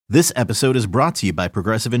This episode is brought to you by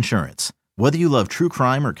Progressive Insurance. Whether you love true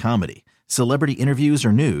crime or comedy, celebrity interviews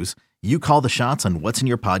or news, you call the shots on what's in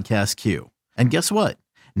your podcast queue. And guess what?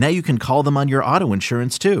 Now you can call them on your auto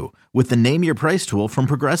insurance too with the Name Your Price tool from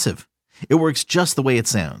Progressive. It works just the way it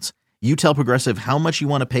sounds. You tell Progressive how much you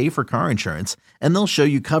want to pay for car insurance, and they'll show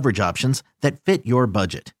you coverage options that fit your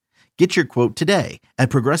budget. Get your quote today at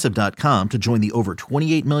Progressive.com to join the over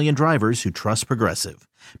 28 million drivers who trust Progressive.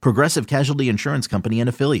 Progressive Casualty Insurance Company and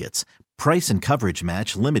Affiliates. Price and coverage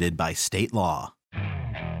match limited by state law.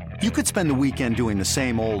 You could spend the weekend doing the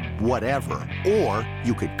same old whatever, or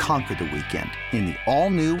you could conquer the weekend in the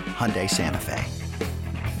all-new Hyundai Santa Fe.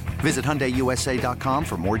 Visit HyundaiUSA.com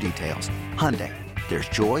for more details. Hyundai, there's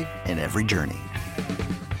joy in every journey.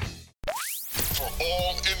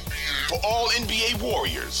 For all NBA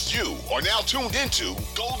Warriors, you are now tuned into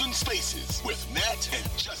Golden Spaces with Matt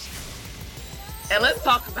and Justin. And let's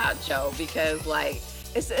talk about Joe because, like,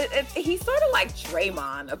 he's sort of like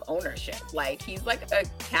Draymond of ownership. Like, he's like a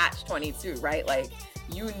catch-22, right? Like,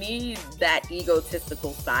 you need that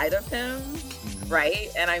egotistical side of him, right?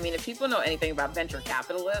 And I mean, if people know anything about venture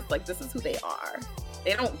capitalists, like, this is who they are.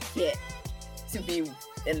 They don't get to be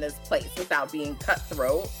in this place without being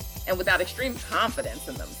cutthroat and without extreme confidence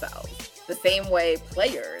in themselves. The same way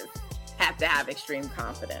players have to have extreme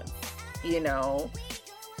confidence, you know?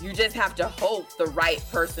 You just have to hope the right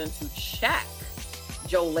person to check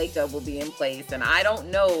Joe Lacob will be in place. And I don't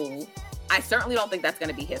know, I certainly don't think that's going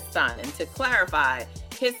to be his son. And to clarify,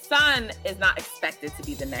 his son is not expected to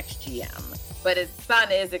be the next GM, but his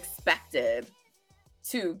son is expected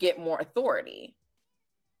to get more authority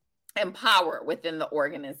and power within the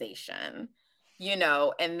organization, you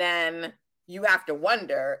know, and then you have to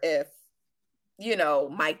wonder if, you know,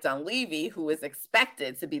 Mike Dunleavy, who is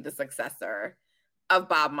expected to be the successor of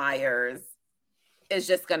Bob Myers, is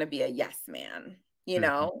just going to be a yes man, you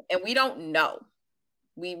know, and we don't know.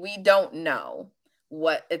 We don't know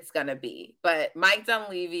what it's going to be, but Mike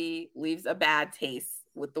Dunleavy leaves a bad taste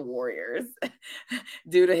with the Warriors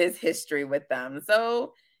due to his history with them.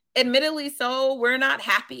 So admittedly, so we're not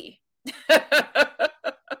happy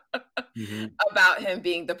about him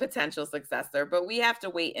being the potential successor, but we have to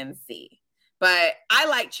wait and see. But I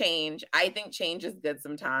like change. I think change is good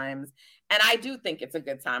sometimes. And I do think it's a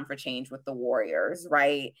good time for change with the Warriors,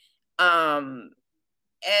 right? And,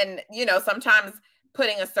 you know, sometimes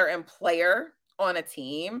putting a certain player on a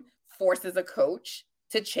team forces a coach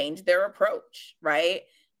to change their approach, right?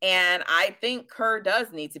 And I think Kerr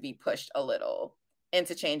does need to be pushed a little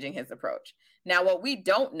into changing his approach. Now, what we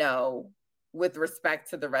don't know with respect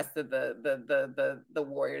to the rest of the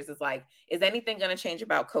Warriors is like, is anything going to change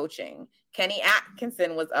about coaching? Kenny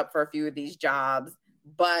Atkinson was up for a few of these jobs,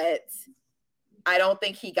 but I don't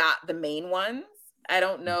think he got the main ones. I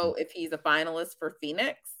don't know if he's a finalist for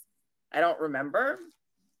Phoenix. I don't remember.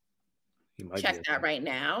 Check that right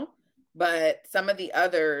now. But some of the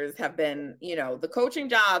others have been, you know, the coaching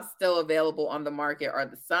jobs still available on the market are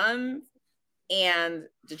the Suns and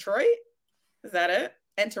Detroit. Is that it?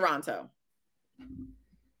 And Toronto.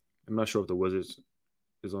 I'm not sure if the Wizards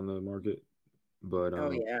is on the market, but oh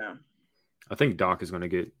yeah, I think Doc is going to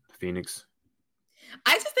get Phoenix.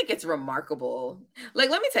 I just think it's remarkable. Like,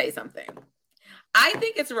 let me tell you something. I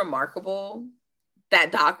think it's remarkable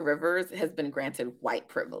that Doc Rivers has been granted white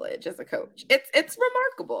privilege as a coach. It's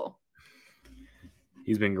remarkable.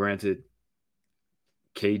 He's been granted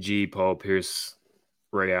KG, Paul Pierce,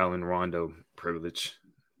 Ray Allen, Rondo privilege.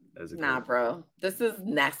 Nah, bro. This is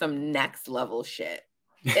some next level shit.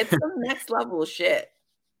 It's some next level shit.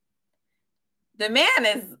 The man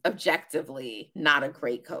is objectively not a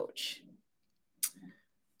great coach.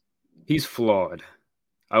 He's flawed.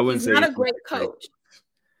 I wouldn't say he's not a great coach.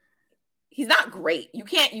 He's not great. You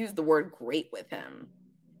can't use the word great with him.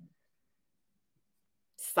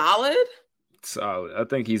 Solid? Solid. I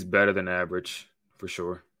think he's better than average for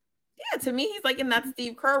sure. Yeah, to me, he's like in that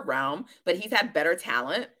Steve Kerr realm, but he's had better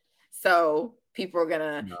talent. So people are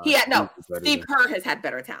gonna. Steve Kerr has had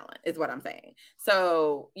better talent, is what I'm saying.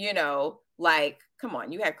 So, you know, like, come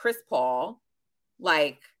on, you had Chris Paul.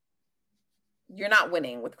 Like, you're not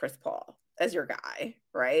winning with Chris Paul as your guy,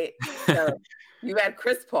 right? So you had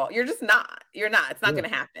Chris Paul. You're just not. You're not. It's not gonna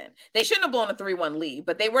happen. They shouldn't have blown a 3-1 lead,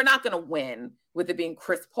 but they were not gonna win with it being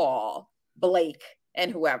Chris Paul, Blake, and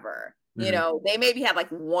whoever. You know, they maybe had like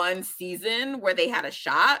one season where they had a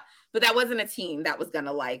shot, but that wasn't a team that was going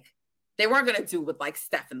to like, they weren't going to do what like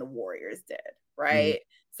Steph and the Warriors did, right?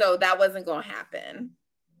 So that wasn't going to happen.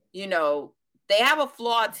 You know, they have a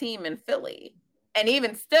flawed team in Philly. And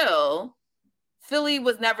even still, Philly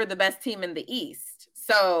was never the best team in the East.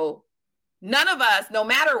 So none of us, no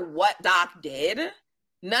matter what Doc did,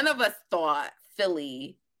 none of us thought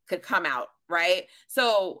Philly could come out, right?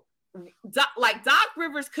 So Doc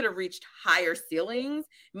Rivers could have reached higher ceilings,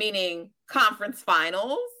 meaning conference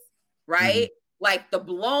finals, right? Like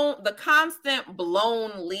the constant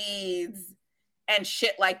blown leads and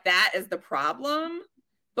shit like that is the problem.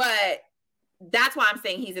 But that's why I'm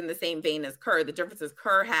saying he's in the same vein as Kerr. The difference is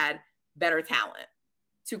Kerr had better talent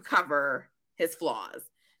to cover his flaws.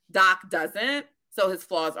 Doc doesn't, so his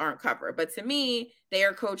flaws aren't covered. But to me, they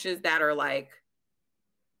are coaches that are like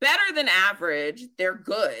better than average. They're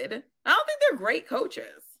good. I don't think they're great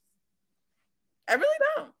coaches. I really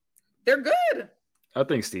don't. They're good. I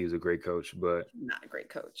think Steve's a great coach, but not a great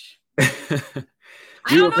coach.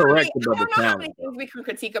 You were correct about the I don't know how talent. many things we can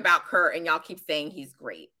critique about Kerr, and y'all keep saying he's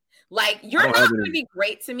great. Like, you're not going to be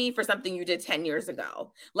great to me for something you did 10 years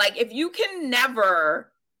ago. Like, if you can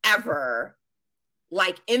never, ever,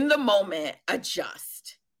 like, in the moment,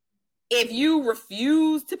 adjust. If you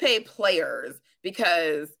refuse to pay players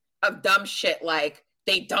because of dumb shit like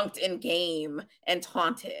they dunked in game and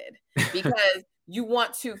taunted, because you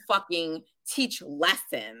want to fucking teach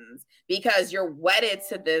lessons, because you're wedded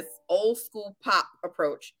to this old school pop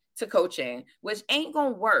approach to coaching, which ain't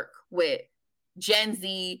gonna work with Gen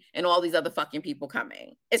Z and all these other fucking people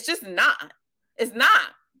coming. It's just not. It's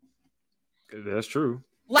not. That's true.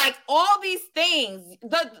 Like, all these things,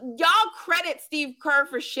 y'all credit Steve Kerr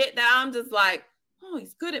for shit that I'm just like, oh,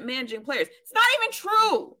 he's good at managing players. It's not even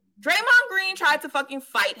true. Draymond Green tried to fucking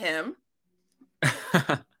fight him.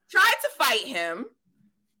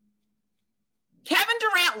 Kevin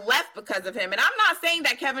Durant left because of him. And I'm not saying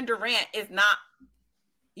that Kevin Durant is not,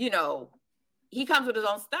 he comes with his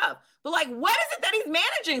own stuff. But, like, what is it that he's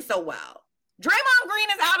managing so well? Draymond Green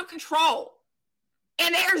is out of control.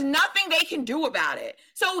 And there's nothing they can do about it.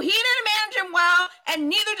 So he didn't manage him well, and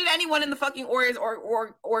neither did anyone in the fucking Warriors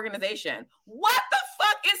or organization. What the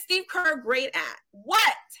fuck is Steve Kerr great at?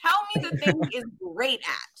 What? Tell me the thing he is great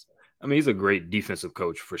at. I mean, he's a great defensive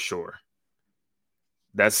coach for sure.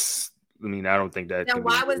 I don't think that. Then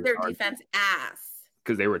why was their defense ass?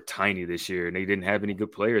 Because they were tiny this year, and they didn't have any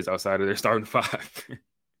good players outside of their starting five.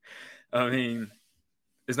 I mean,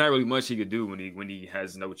 there's not really much he could do when he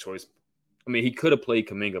has no choice. I mean, he could have played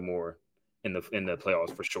Kuminga more in the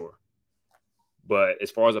playoffs for sure. But as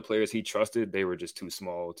far as the players he trusted, they were just too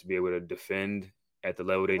small to be able to defend at the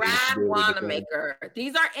level they did. Brad Wanamaker.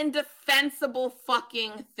 These are indefensible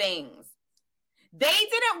fucking things. They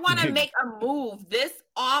didn't want to make a move this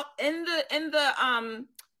off in the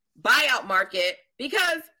buyout market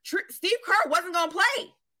because Steve Kerr wasn't going to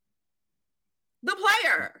play the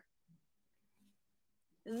player.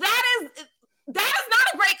 That is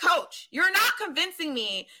not a great coach. You're not convincing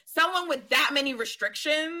me someone with that many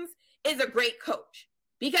restrictions is a great coach,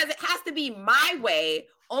 because it has to be my way,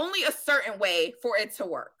 only a certain way for it to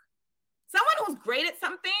work. Someone who's great at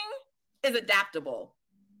something is adaptable.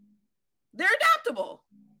 They're adaptable.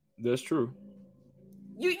 That's true.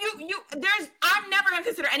 I'm never going to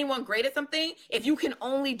consider anyone great at something if you can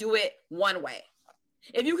only do it one way.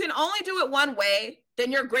 If you can only do it one way,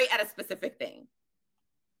 then you're great at a specific thing.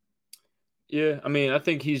 Yeah, I mean, I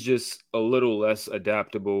think he's just a little less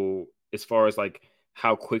adaptable as far as like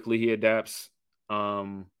how quickly he adapts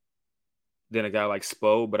than a guy like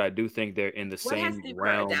Spo, but I do think they're in the same realm. What has Steve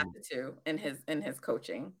Kerr adapted to in his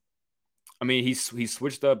coaching? I mean, he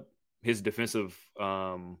switched up his defensive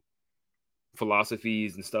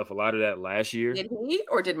philosophies and stuff. A lot of that last year. Did he,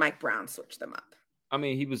 or did Mike Brown switch them up? I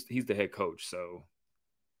mean, he's the head coach, so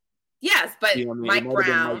yes, but Mike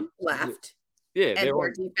Brown left. Yeah, and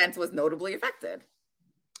their defense was notably affected.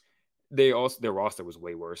 Their roster was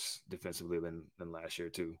way worse defensively than last year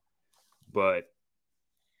too. But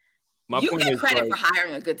you get credit for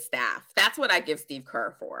hiring a good staff. That's what I give Steve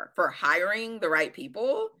Kerr for hiring the right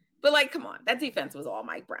people. But, like, come on, that defense was all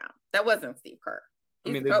Mike Brown. That wasn't Steve Kerr.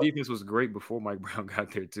 The defense was great before Mike Brown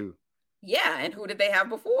got there too. Yeah, and who did they have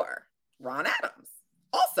before? Ron Adams,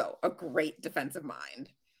 also a great defensive mind.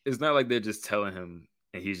 It's not like they're just telling him.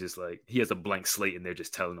 And he's just like, he has a blank slate and they're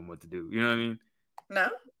just telling him what to do. You know what I mean? No.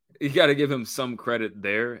 You got to give him some credit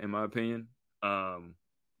there, in my opinion. I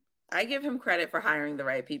give him credit for hiring the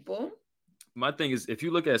right people. My thing is, if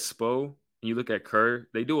you look at Spo and you look at Kerr,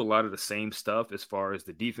 they do a lot of the same stuff as far as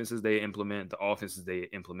the defenses they implement, the offenses they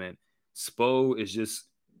implement. Spo is just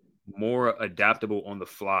more adaptable on the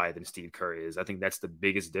fly than Steve Kerr is. I think that's the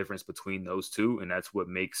biggest difference between those two. And that's what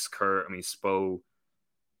makes Spo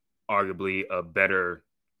arguably a better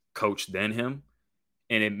coach than him,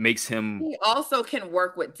 and it makes him. He also can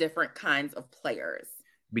work with different kinds of players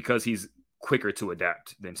because he's quicker to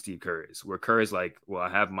adapt than Steve Kerr is. Where Kerr is like, well, I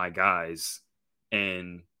have my guys,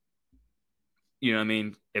 and You know what I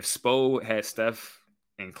mean? If Spo had Steph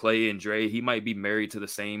and Clay and Dre, he might be married to the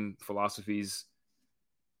same philosophies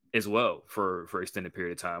as well for extended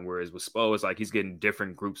period of time. Whereas with Spo, it's like he's getting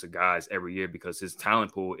different groups of guys every year because his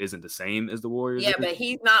talent pool isn't the same as the Warriors. Yeah, but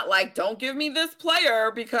he's not like, don't give me this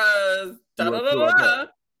player because da-da-da-da-da.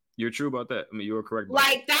 You're true about that. I mean, you were correct.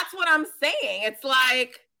 Like, that's what I'm saying. It's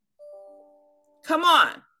like, come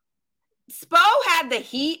on. Spo had the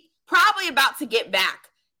Heat probably about to get back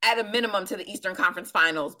at a minimum to the Eastern Conference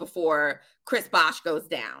Finals before Chris Bosh goes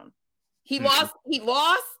down. He lost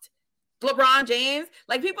LeBron James.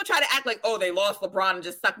 Like, people try to act like, oh, they lost LeBron and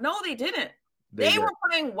just sucked. No, they didn't. They were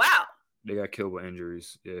playing well. They got killed with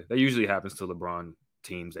injuries. Yeah, that usually happens to LeBron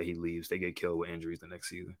teams that he leaves. They get killed with injuries the next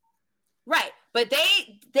season. Right. But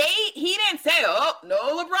he didn't say, oh, no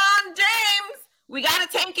LeBron James. We got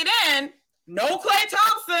to tank it in. No Klay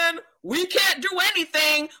Thompson. We can't do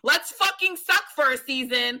anything. Let's fucking suck for a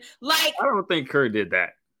season. Like, I don't think Kerr did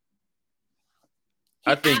that.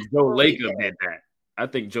 I think Joe Lacob did that. I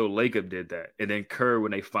think Joe Lacob did that. And then Kerr,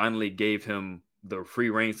 when they finally gave him the free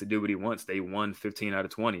reins to do what he wants, they won 15 out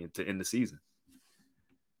of 20 to end the season.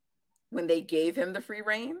 When they gave him the free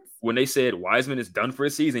reins? When they said Wiseman is done for a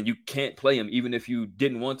season, you can't play him. Even if you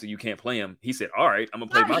didn't want to, you can't play him. He said, all right, I'm going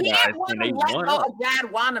to play my guys. And they won.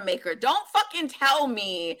 Dad Wanamaker. Don't fucking tell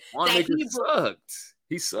me Wanamaker that he sucked.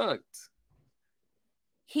 He sucked.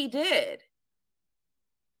 He did.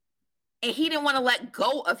 And he didn't want to let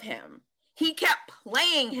go of him. He kept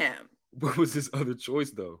playing him. What was his other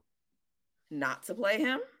choice, though? Not to play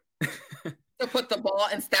him? To put the ball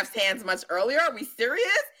in Steph's hands much earlier? Are we serious?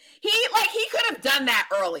 He could have done that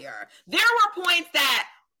earlier. There were points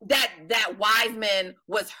that Wiseman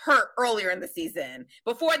was hurt earlier in the season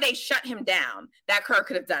before they shut him down, that Kerr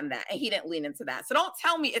could have done that, and he didn't lean into that. So don't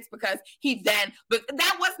tell me it's because but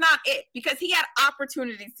that was not it, because he had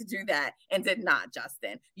opportunities to do that and did not,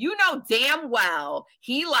 Justin. You know damn well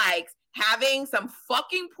he likes having some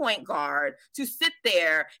fucking point guard to sit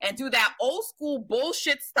there and do that old school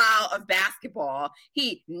bullshit style of basketball.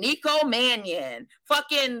 Nico Mannion,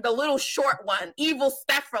 fucking the little short one, evil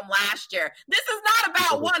Steph from last year. This is not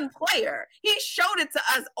about one player. He showed it to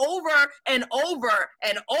us over and over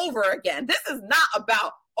and over again. This is not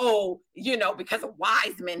about, because of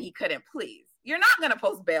Wiseman, he couldn't please. You're not going to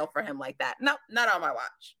post bail for him like that. No, not on my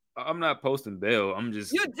watch. I'm not posting bail. I'm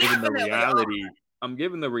just giving the reality. I'm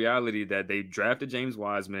giving the reality that they drafted James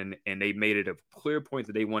Wiseman and they made it a clear point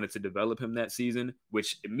that they wanted to develop him that season,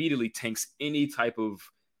 which immediately tanks any type of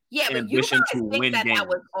ambition to win games. That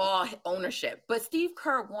was all ownership. But Steve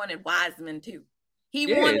Kerr wanted Wiseman too.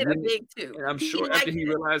 He wanted a big two. And I'm sure after he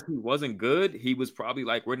realized he wasn't good, he was probably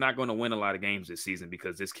like, we're not going to win a lot of games this season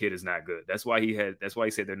because this kid is not good. That's why he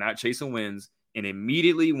said they're not chasing wins. And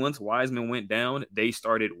immediately once Wiseman went down, they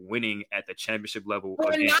started winning at the championship level.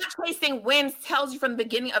 But not chasing wins tells you from the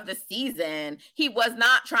beginning of the season, he was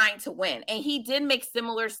not trying to win. And he did make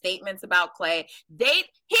similar statements about Klay. He didn't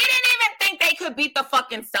even think they could beat the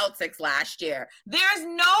fucking Celtics last year. There's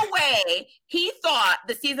no way he thought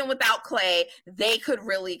the season without Klay, they could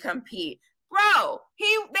really compete. Bro, they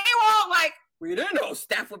were all like, we didn't know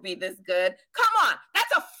Steph would be this good. Come on.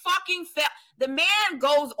 That's a fucking fail. The man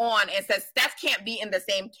goes on and says Steph can't be in the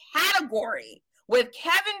same category with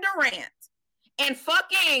Kevin Durant and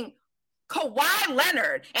fucking Kawhi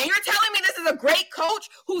Leonard. And you're telling me this is a great coach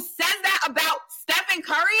who says that about Stephen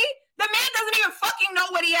Curry? The man doesn't even fucking know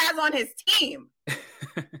what he has on his team.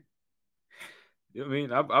 I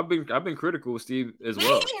mean, I've been critical of Steve as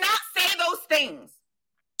well. Did he not say those things?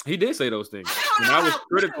 He did say those things. I was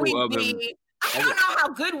critical of him. I don't know how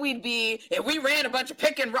good we'd be if we ran a bunch of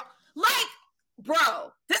pick and roll. Like,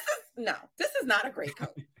 bro, this is not a great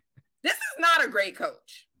coach. This is not a great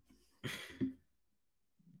coach.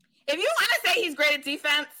 If you want to say he's great at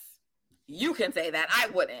defense, you can say that. I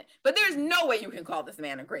wouldn't. But there's no way you can call this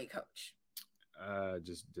man a great coach. I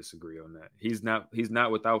just disagree on that. He's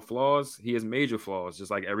not without flaws. He has major flaws,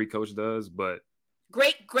 just like every coach does, but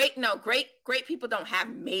great people don't have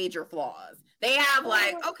major flaws. They have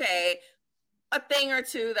a thing or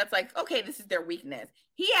two that's like, okay, this is their weakness.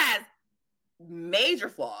 He has major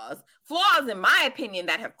flaws in my opinion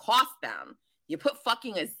that have cost them. You put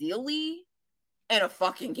fucking Ezeli in a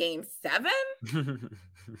fucking game 7?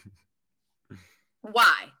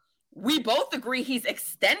 Why? We both agree he's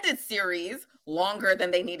extended series longer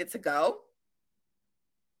than they needed to go.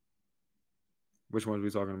 Which ones are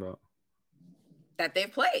we talking about? That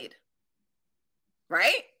they've played.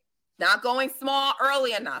 Right? Not going small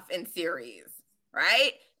early enough in series.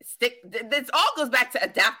 Right? This all goes back to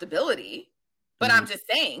adaptability. But I'm just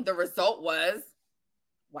saying the result was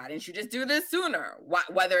Why didn't you just do this sooner?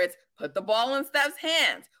 Whether it's put the ball in Steph's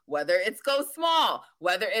hands, whether it's go small,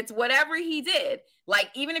 whether it's whatever he did, like,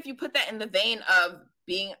 even if you put that in the vein of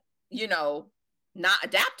being, not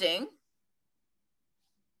adapting,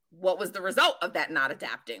 what was the result of that not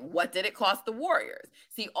adapting? What did it cost the Warriors?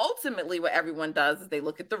 See, ultimately what everyone does is they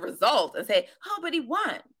look at the result and say, oh, but he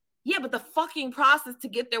won. Yeah, but the fucking process to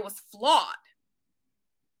get there was flawed.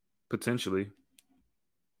 Potentially.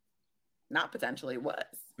 Not potentially, was.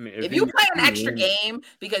 I mean, if you play an extra game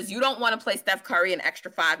because you don't want to play Steph Curry an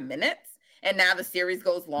extra 5 minutes and now the series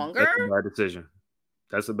goes longer. That's a bad decision.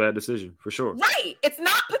 That's a bad decision for sure. Right. It's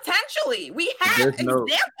not potentially. We have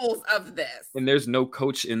examples of this. And there's no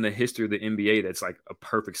coach in the history of the NBA that's like a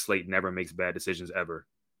perfect slate, never makes bad decisions ever.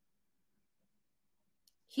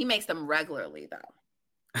 He makes them regularly,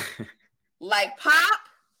 though. Like Pop,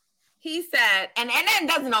 he said, and then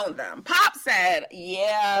doesn't own them. Pop said,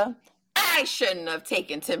 yeah, I shouldn't have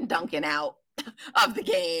taken Tim Duncan out of the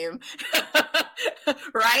game.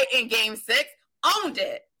 Right? In game 6. Owned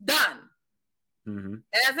it. Done. Mm-hmm. And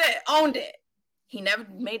that's it. Owned it. He never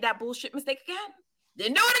made that bullshit mistake again.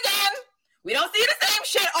 Didn't do it again. We don't see the same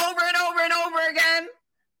shit over and over and over again.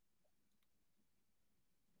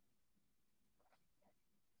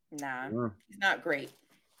 Nah, He's not great.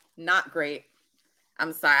 Not great.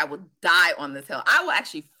 I'm sorry. I will die on this hill. I will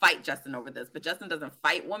actually fight Justin over this, but Justin doesn't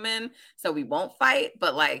fight women, so we won't fight.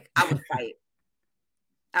 But like, I would fight.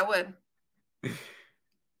 I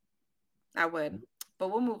would.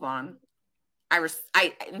 But we'll move on.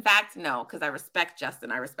 In fact, no, because I respect Justin.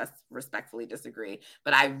 I respectfully disagree,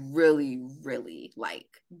 but I really, really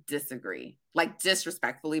disagree. Like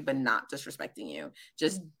disrespectfully, but not disrespecting you.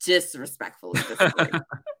 Just disrespectfully disagree.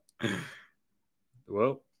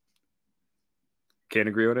 Well, can't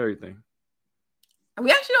agree on everything. We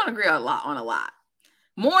actually don't agree on a lot.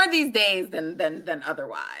 More these days than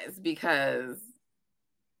otherwise, because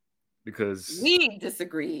we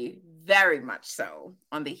disagree very much so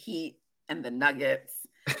on the Heat and the Nuggets,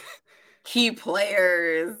 key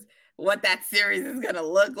players, what that series is going to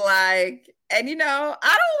look like. And, I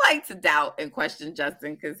don't like to doubt and question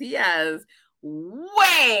Justin because he has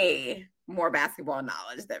way more basketball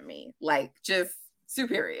knowledge than me, like just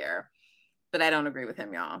superior. But I don't agree with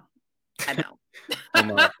him, y'all. I know. on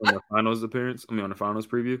the finals appearance? On the finals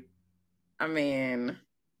preview?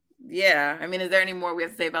 Yeah. Is there any more we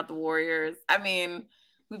have to say about the Warriors?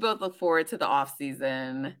 We both look forward to the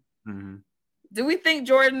offseason. Mm-hmm. Do we think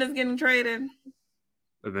Jordan is getting traded?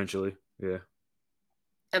 Eventually, yeah.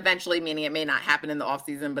 Eventually, meaning it may not happen in the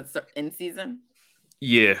offseason, but in season?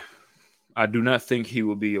 Yeah. I do not think he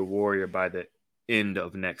will be a Warrior by the end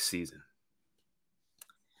of next season.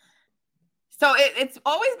 So it's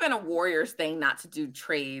always been a Warriors thing not to do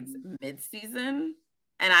trades mid-season.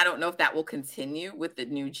 And I don't know if that will continue with the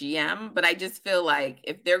new GM. But I just feel like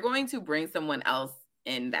if they're going to bring someone else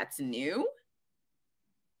in that's new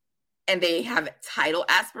and they have title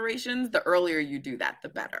aspirations, the earlier you do that, the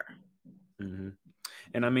better. Mm-hmm.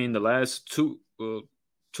 And the last two of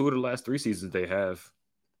the last 3 seasons they have,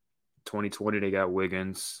 2020 they got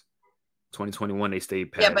Wiggins, 2021 they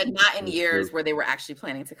stayed pat. Yeah, but not in years where they were actually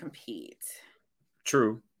planning to compete.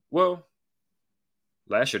 True. Well,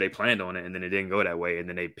 last year they planned on it and then it didn't go that way, and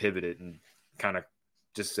then they pivoted and kind of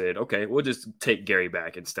just said, okay, we'll just take Gary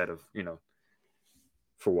back instead of,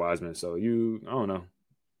 for Wiseman. So I don't know.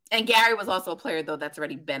 And Gary was also a player, though, that's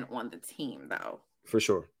already been on the team, though. For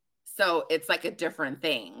sure. So it's like a different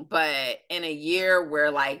thing. But in a year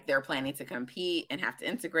where they're planning to compete and have to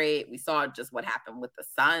integrate, we saw just what happened with the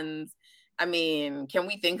Suns. Can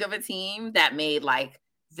we think of a team that made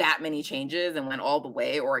that many changes and went all the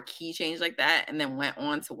way, or a key change like that and then went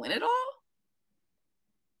on to win it all?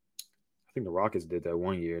 I think the Rockets did that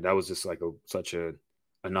one year. That was just such a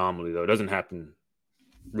anomaly, though. It doesn't happen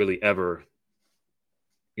really ever,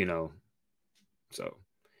 so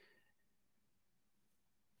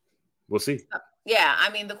we'll see. Yeah,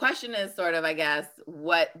 the question is sort of, I guess,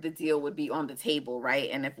 what the deal would be on the table, right?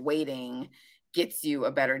 And if waiting gets you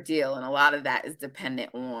a better deal, and a lot of that is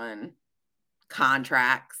dependent on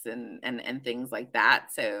contracts and things like that.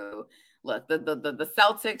 So look, the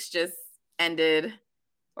Celtics just ended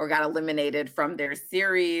or got eliminated from their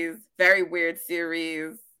series. Very weird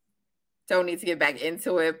series. Don't need to get back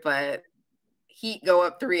into it, but Heat go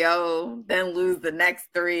up 3-0, then lose the next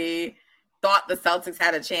 3. Thought the Celtics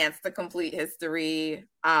had a chance to complete history.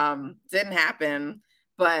 Didn't happen,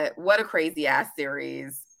 but what a crazy ass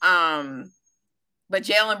series. But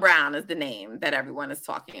Jaylen Brown is the name that everyone is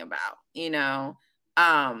talking about, I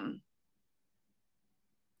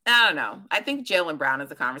don't know. I think Jaylen Brown is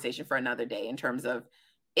a conversation for another day in terms of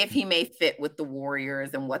if he may fit with the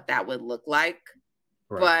Warriors and what that would look like.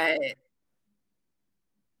 Right.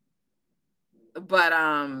 But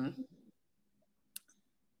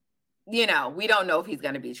you know, we don't know if he's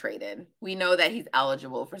going to be traded. We know that he's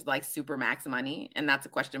eligible for like super max money, and that's a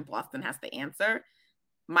question Boston has to answer.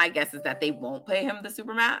 My guess is that they won't pay him the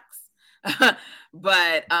super max,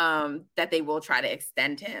 but that they will try to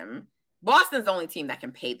extend him. Boston's the only team that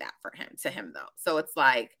can pay that to him though. So it's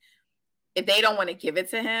like, if they don't want to give it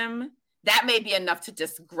to him, that may be enough to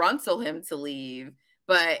disgruntle him to leave,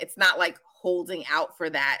 but it's not like holding out for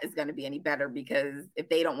that is going to be any better, because if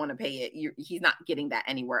they don't want to pay it, he's not getting that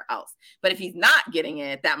anywhere else. But if he's not getting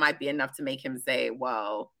it, that might be enough to make him say,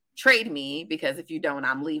 well, trade me, because if you don't,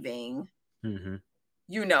 I'm leaving,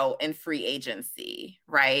 you know, in free agency.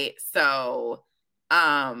 Right. So,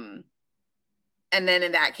 and then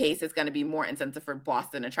in that case, it's going to be more incentive for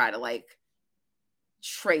Boston to try to like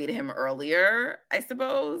trade him earlier, I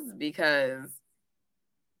suppose, because,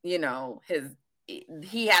 you know,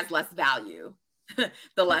 he has less value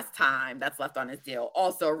the less time that's left on his deal.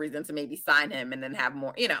 Also a reason to maybe sign him and then have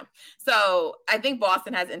more, you know. So I think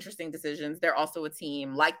Boston has interesting decisions. They're also a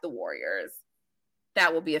team like the Warriors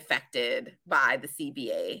that will be affected by the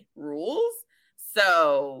CBA rules.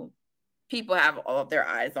 So people have all of their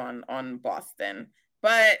eyes on Boston.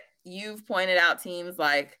 But you've pointed out teams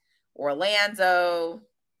like Orlando,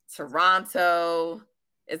 Toronto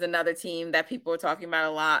is another team that people are talking about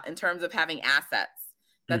a lot in terms of having assets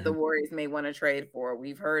that the Warriors may want to trade for.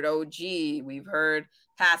 We've heard OG, we've heard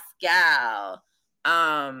Pascal.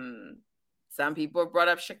 Some people have brought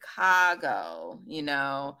up Chicago, you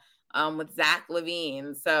know, with Zach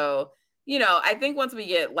LaVine. So, you know, I think once we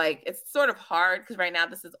get like, it's sort of hard because right now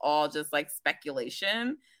this is all just like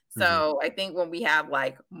speculation. So I think when we have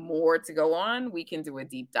like more to go on, we can do a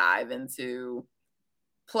deep dive into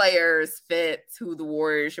players, fits, who the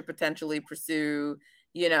Warriors should potentially pursue,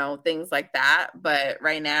 you know, things like that. But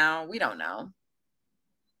right now, we don't know.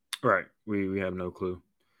 Right. We have no clue.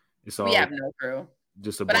 We have no clue.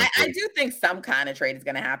 But I do think some kind of trade is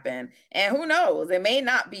going to happen. And who knows? It may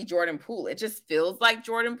not be Jordan Poole. It just feels like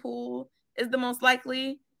Jordan Poole is the most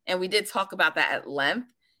likely. And we did talk about that at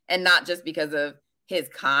length. And not just because of his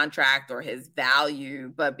contract or his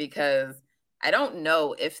value, but because I don't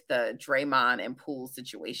know if the Draymond and Poole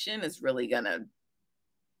situation is really going to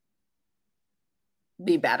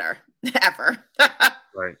be better ever.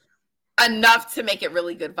 Right. Enough to make it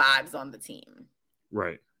really good vibes on the team.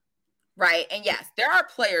 Right. Right. And yes, there are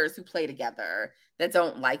players who play together that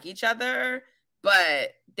don't like each other,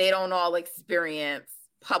 but they don't all experience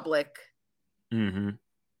public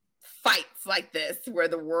fights like this where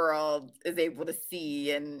the world is able to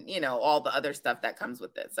see and, you know, all the other stuff that comes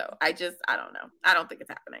with it. So I don't know. I don't think it's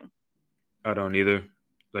happening. I don't either.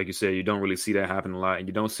 Like you said, you don't really see that happen a lot, and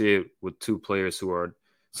you don't see it with two players who are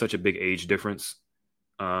such a big age difference.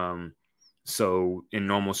 So in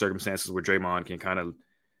normal circumstances where Draymond can kind of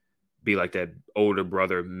be like that older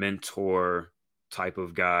brother mentor type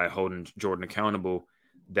of guy holding Jordan accountable,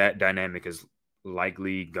 that dynamic is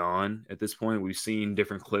likely gone at this point. We've seen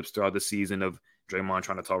different clips throughout the season of Draymond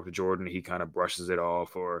trying to talk to Jordan. He kind of brushes it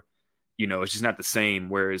off, or, you know, it's just not the same.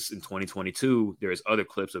 Whereas in 2022, there's other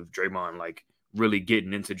clips of Draymond like really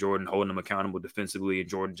getting into Jordan, holding him accountable defensively, and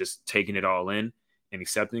Jordan just taking it all in and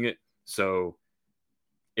accepting it. So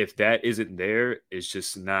if that isn't there, it's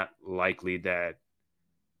just not likely that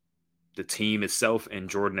the team itself and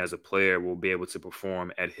Jordan as a player will be able to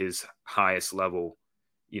perform at his highest level,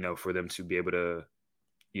 you know, for them to be able to,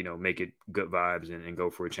 you know, make it good vibes and go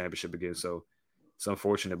for a championship again. So it's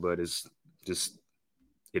unfortunate, but it's just,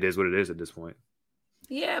 it is what it is at this point.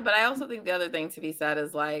 Yeah, but I also think the other thing to be said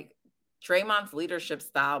is like Draymond's leadership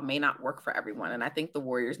style may not work for everyone. And I think the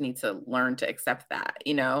Warriors need to learn to accept that,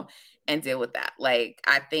 you know, and deal with that. Like,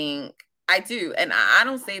 I think I do. And I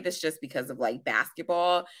don't say this just because of like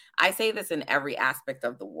basketball. I say this in every aspect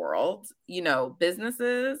of the world. You know,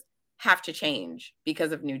 businesses have to change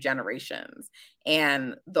because of new generations.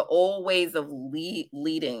 And the old ways of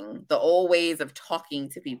leading, the old ways of talking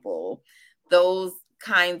to people, those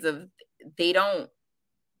kinds of, they don't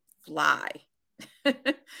fly.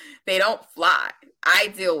 They don't fly.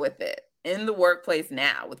 I deal with it in the workplace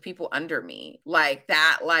now with people under me, like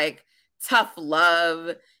that, like tough love.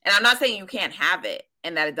 And I'm not saying you can't have it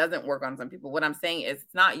and that it doesn't work on some people. What I'm saying is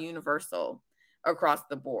it's not universal across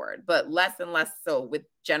the board, but less and less so with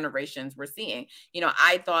generations we're seeing. You know,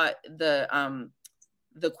 I thought the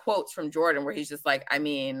quotes from Jordan where he's just like, I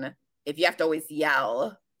mean, if you have to always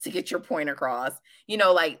yell to get your point across, you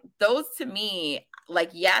know, like those to me,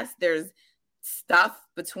 like, yes, there's stuff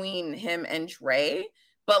between him and Dre,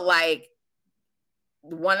 but like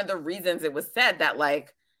one of the reasons it was said that,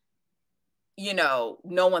 like, you know,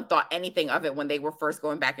 no one thought anything of it when they were first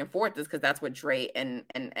going back and forth is because that's what Dre and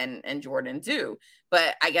Jordan do.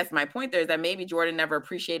 But I guess my point there is that maybe Jordan never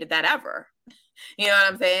appreciated that ever. You know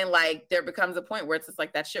what I'm saying? Like, there becomes a point where it's just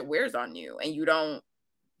like that shit wears on you and you don't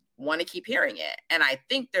want to keep hearing it. And I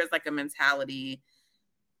think there's like a mentality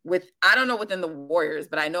with, I don't know within the Warriors,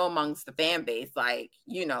 but I know amongst the fan base, like,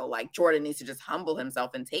 you know, like Jordan needs to just humble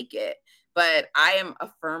himself and take it. But I am a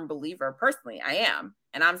firm believer, personally, I am.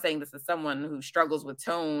 And I'm saying this as someone who struggles with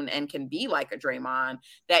tone and can be like a Draymond,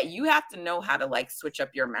 that you have to know how to like switch up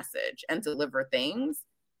your message and deliver things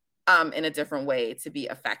in a different way to be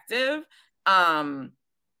effective. And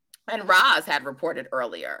Roz had reported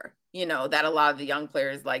earlier, you know, that a lot of the young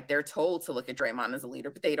players, like, they're told to look at Draymond as a leader,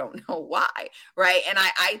 but they don't know why, right? And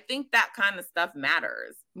I think that kind of stuff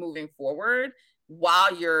matters moving forward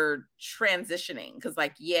while you're transitioning. Because,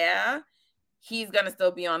 like, yeah, he's going to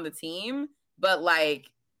still be on the team, but, like,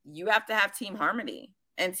 you have to have team harmony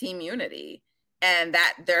and team unity. And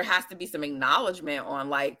that there has to be some acknowledgement on,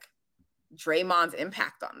 like, Draymond's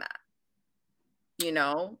impact on that. You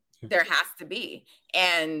know, there has to be.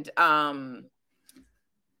 And,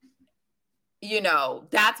 you know,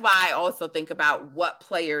 that's why I also think about what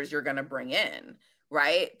players you're going to bring in,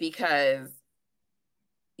 right? Because,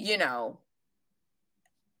 you know,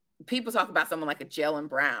 people talk about someone like a Jaylen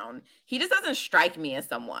Brown. He just doesn't strike me as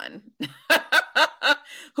someone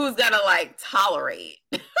who's going to like tolerate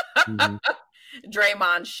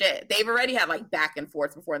Draymond shit. They've already had like back and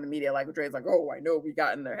forth before in the media. Like Dre's like, oh, I know we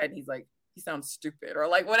got in their head. He's like, he sounds stupid or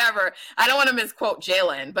like whatever. I don't want to misquote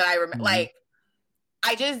Jaylen, but I remember like,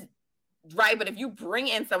 I just, right. But if you bring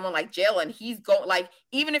in someone like Jaylen, he's going like,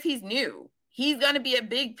 even if he's new, he's going to be a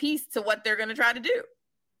big piece to what they're going to try to do.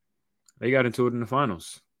 They got into it in the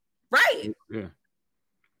finals. Right. Yeah.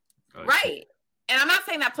 Right. And I'm not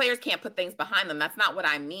saying that players can't put things behind them. That's not what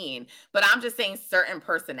I mean. But I'm just saying certain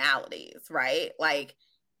personalities, right? Like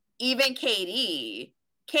even KD,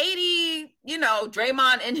 you know,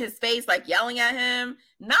 Draymond in his face, like yelling at him.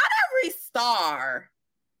 Not every star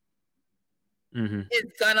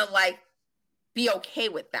is gonna like be okay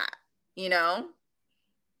with that, you know?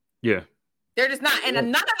 Yeah. They're just not, and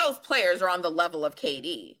none of those players are on the level of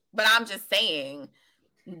KD. But I'm just saying,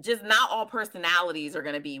 just not all personalities are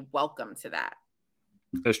gonna be welcome to that.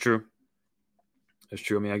 That's true. That's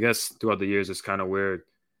true. I mean, I guess throughout the years, it's kind of where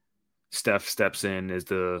Steph steps in is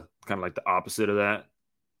the kind of like the opposite of that.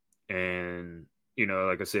 And, you know,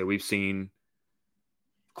 like I said, we've seen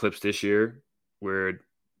clips this year where,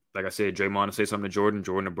 like I said, Draymond will say something to Jordan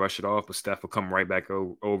will brush it off, but Steph will come right back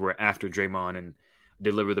over after Draymond and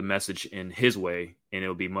deliver the message in his way, and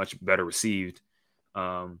it'll be much better received.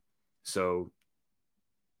 So,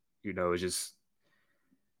 you know, it's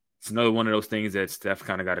another one of those things that Steph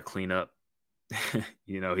kind of got to clean up.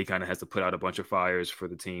 You know, he kind of has to put out a bunch of fires for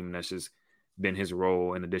the team. And that's just been his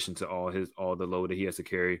role in addition to all the load that he has to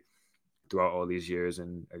carry throughout all these years.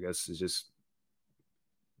 And I guess it's just,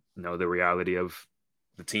 you know, the reality of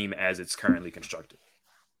the team as it's currently constructed.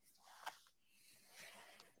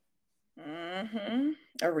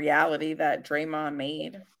 A reality that Draymond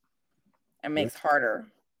made and makes harder.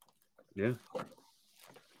 Yeah.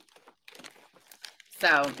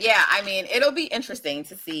 So, yeah, I mean, it'll be interesting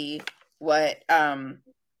to see what the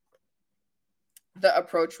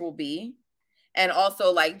approach will be. And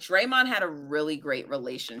also, like, Draymond had a really great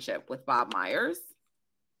relationship with Bob Myers.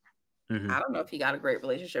 I don't know if he got a great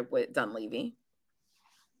relationship with Dunleavy.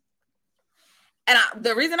 And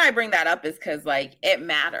the reason I bring that up is because, like, it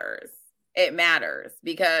matters. It matters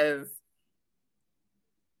because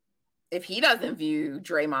if he doesn't view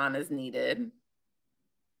Draymond as needed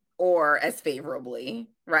or as favorably,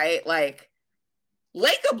 right? Like,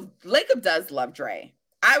 Lacob does love Dre.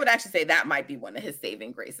 I would actually say that might be one of his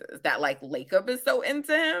saving graces, that like Lacob is so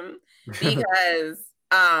into him because,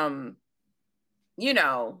 you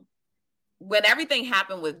know, when everything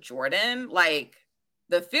happened with Jordan, like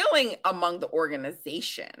the feeling among the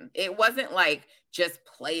organization, it wasn't like just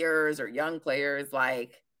players or young players,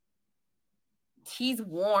 like he's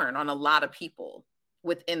worn on a lot of people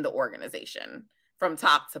within the organization from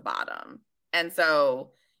top to bottom. And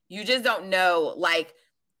so you just don't know, like,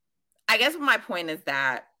 I guess my point is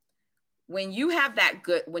that when you have that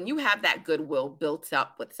goodwill built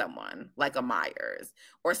up with someone like a Myers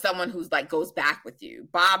or someone who's like goes back with you,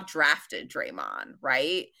 Bob drafted Draymond,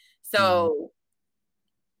 right? So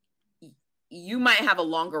you might have a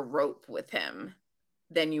longer rope with him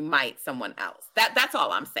than you might someone else. That's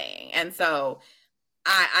all I'm saying. And so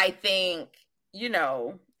I think, you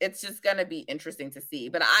know, it's just going to be interesting to see.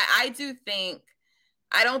 But I do think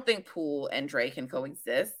I don't think Poole and Dre can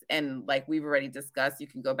coexist. And like we've already discussed, you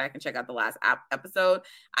can go back and check out the last episode.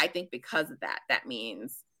 I think because of that, that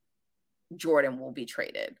means Jordan will be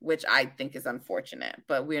traded, which I think is unfortunate,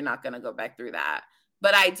 but we're not going to go back through that.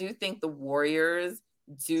 But I do think the Warriors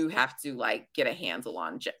do have to like get a handle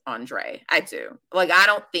on Dre. I do. Like, I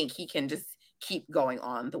don't think he can just keep going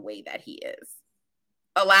on the way that he is.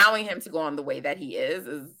 Allowing him to go on the way that he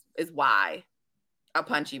is why a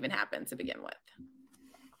punch even happened to begin with.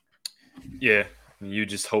 Yeah, you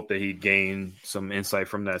just hope that he gained some insight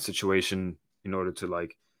from that situation in order to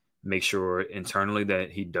like make sure internally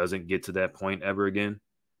that he doesn't get to that point ever again.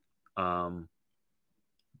 But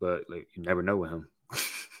like you never know with him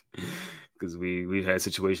because we've had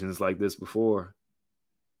situations like this before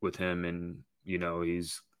with him, and you know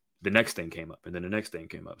he's the next thing came up, and then the next thing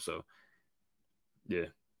came up. So yeah,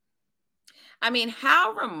 I mean,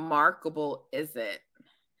 how remarkable is it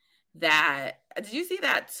that did you see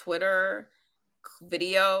that Twitter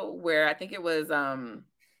video where I think it was I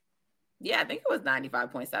think it was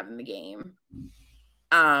 95.7 the game.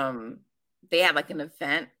 They had like an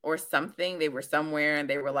event or something. They were somewhere and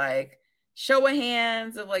they were like, show of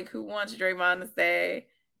hands of like who wants Draymond to stay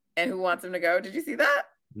and who wants him to go. Did you see that?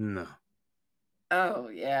 No. Oh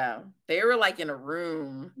yeah. They were like in a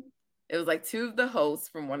room. It was like two of the hosts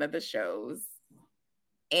from one of the shows.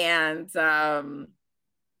 And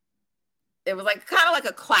it was like kind of like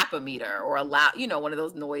a clap-o-meter or a loud, you know, one of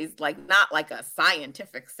those noise, like not like a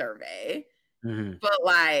scientific survey, but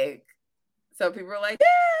like, so people were like,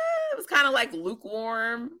 yeah, it was kind of like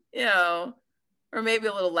lukewarm, you know, or maybe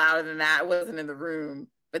a little louder than that. It wasn't in the room.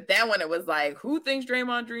 But then when it was like, who thinks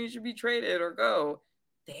Draymond Green should be traded or go?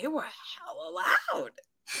 They were hella loud.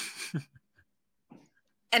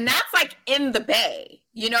 And that's like in the Bay.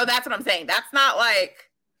 You know, that's what I'm saying. That's not like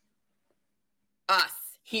us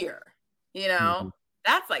here. You know,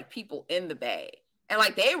 that's like people in the Bay. And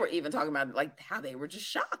like they were even talking about like how they were just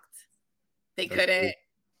shocked. They couldn't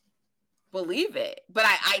believe it. But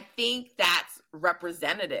I think that's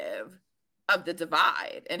representative of the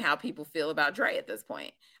divide and how people feel about Dre at this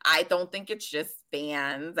point. I don't think it's just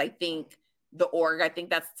fans. I think the org, I think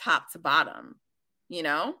that's top to bottom, you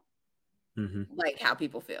know, like how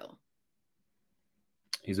people feel.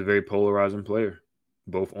 He's a very polarizing player,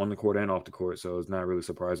 both on the court and off the court. So it's not really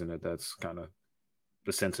surprising that that's kind of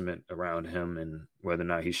the sentiment around him and whether or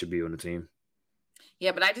not he should be on the team.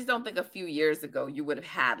 Yeah, but I just don't think a few years ago you would have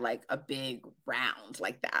had like a big round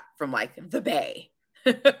like that from like the Bay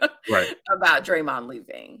right about Draymond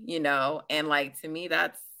leaving, you know? And like, to me,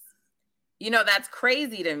 that's, you know, that's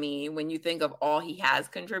crazy to me when you think of all he has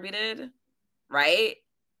contributed, right?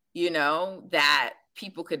 You know, that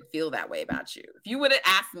people could feel that way about you. If you would have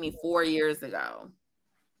asked me 4 years ago,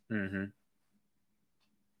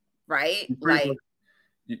 right?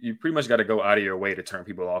 You pretty much got to go out of your way to turn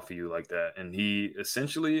people off of you like that. And he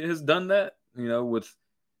essentially has done that, you know, with,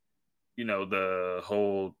 you know, the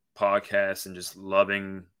whole podcast and just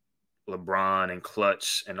loving LeBron and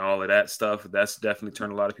Clutch and all of that stuff. That's definitely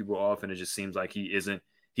turned a lot of people off. And it just seems like he's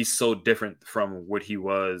so different from what he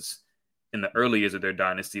was in the early years of their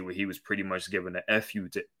dynasty, where he was pretty much giving the F you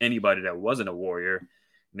to anybody that wasn't a Warrior.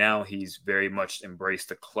 Now he's very much embraced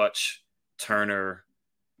the Clutch, Turner,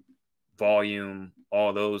 volume,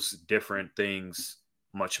 all those different things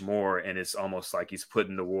much more. And it's almost like he's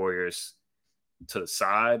putting the Warriors to the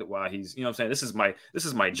side while he's, you know what I'm saying? This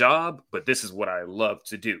is my job, but this is what I love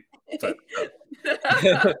to do.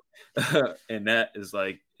 And that is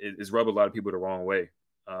like, it's rubbed a lot of people the wrong way.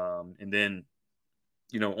 And then,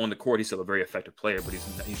 you know, on the court, he's still a very effective player, but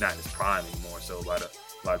he's not in his prime anymore. So a lot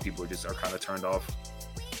of people are kind of turned off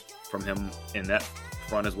from him in that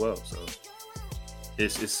front as well. So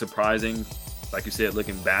it's surprising. Like you said,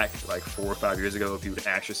 looking back like 4 or 5 years ago, if you would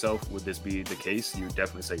ask yourself, would this be the case? You would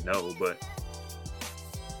definitely say no. But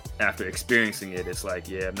after experiencing it, it's like,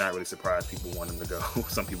 yeah, I'm not really surprised people want him to go.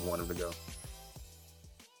 Some people want him to go.